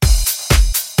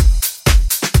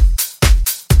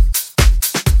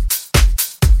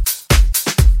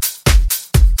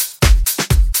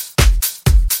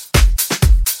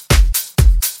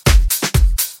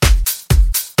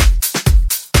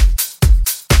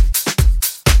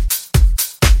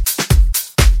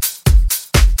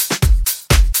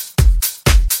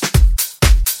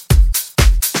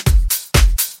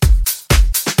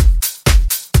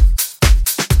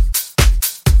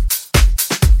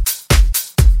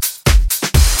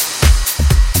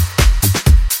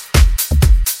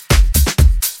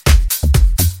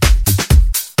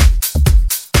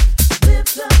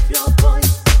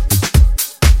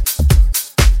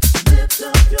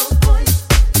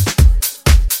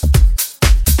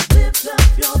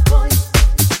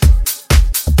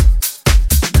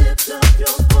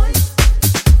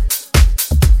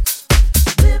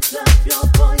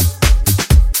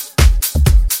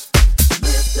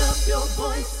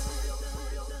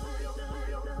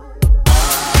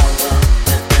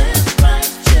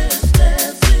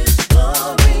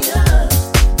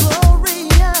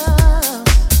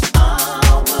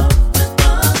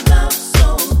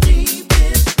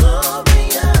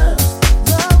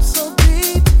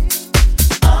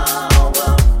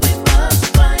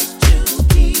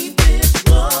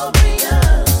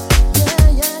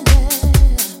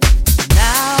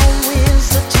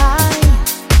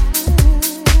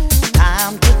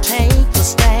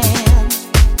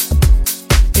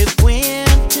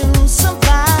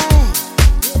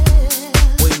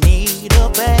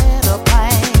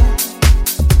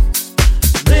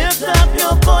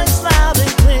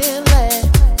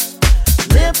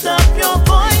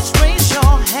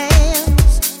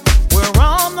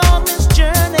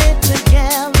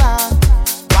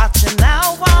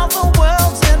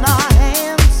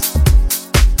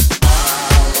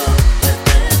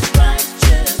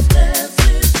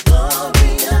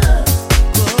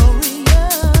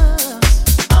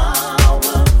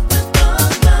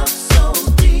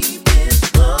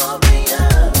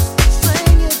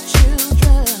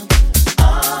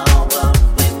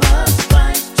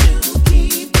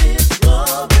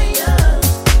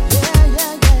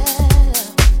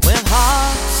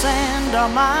our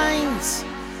minds.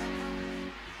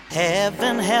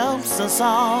 Heaven helps us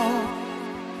all.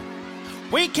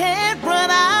 We can't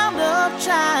run out of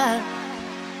time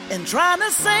in trying to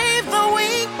save the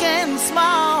weak and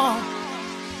small.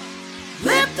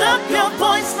 Lift up your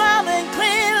voice loud and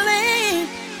clearly.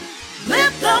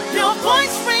 Lift up your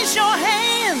voice, raise your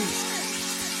hands.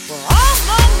 We're all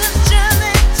on this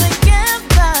journey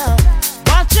together,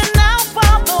 watching out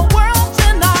for the world's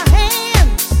in our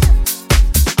hands.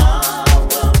 Our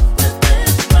world with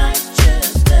its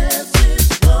righteousness is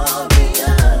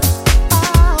glorious.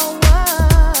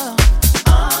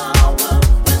 Our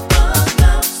world with the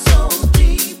love so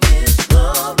deep is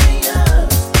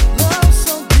glorious. Love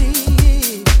so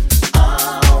deep.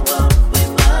 Our world we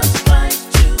must fight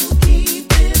to keep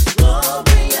it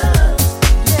glorious.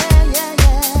 Yeah, yeah,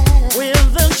 yeah. We're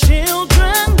the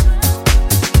children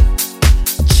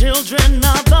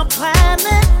of the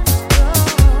planet.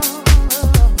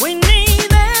 We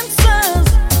need answers,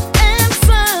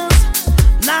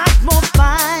 not more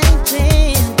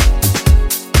fighting.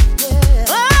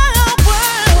 Our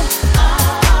world,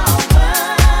 our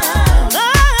world,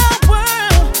 our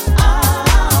world,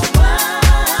 our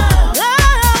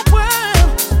world,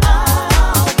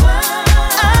 our world,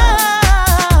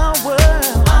 our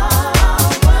world, our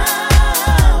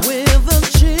world. We're the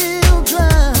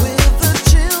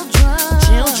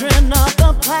children of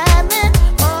the planet,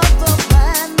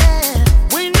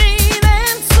 We need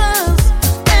answers,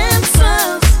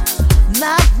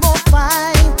 not more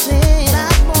fighting,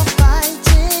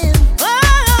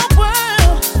 Our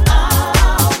world,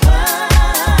 our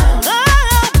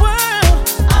world,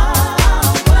 our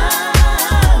world,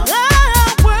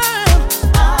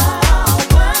 our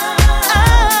world,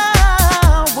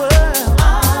 our world,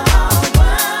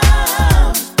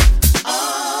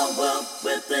 our world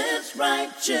with its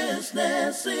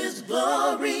righteousness is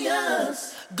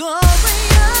glorious,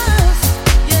 glorious.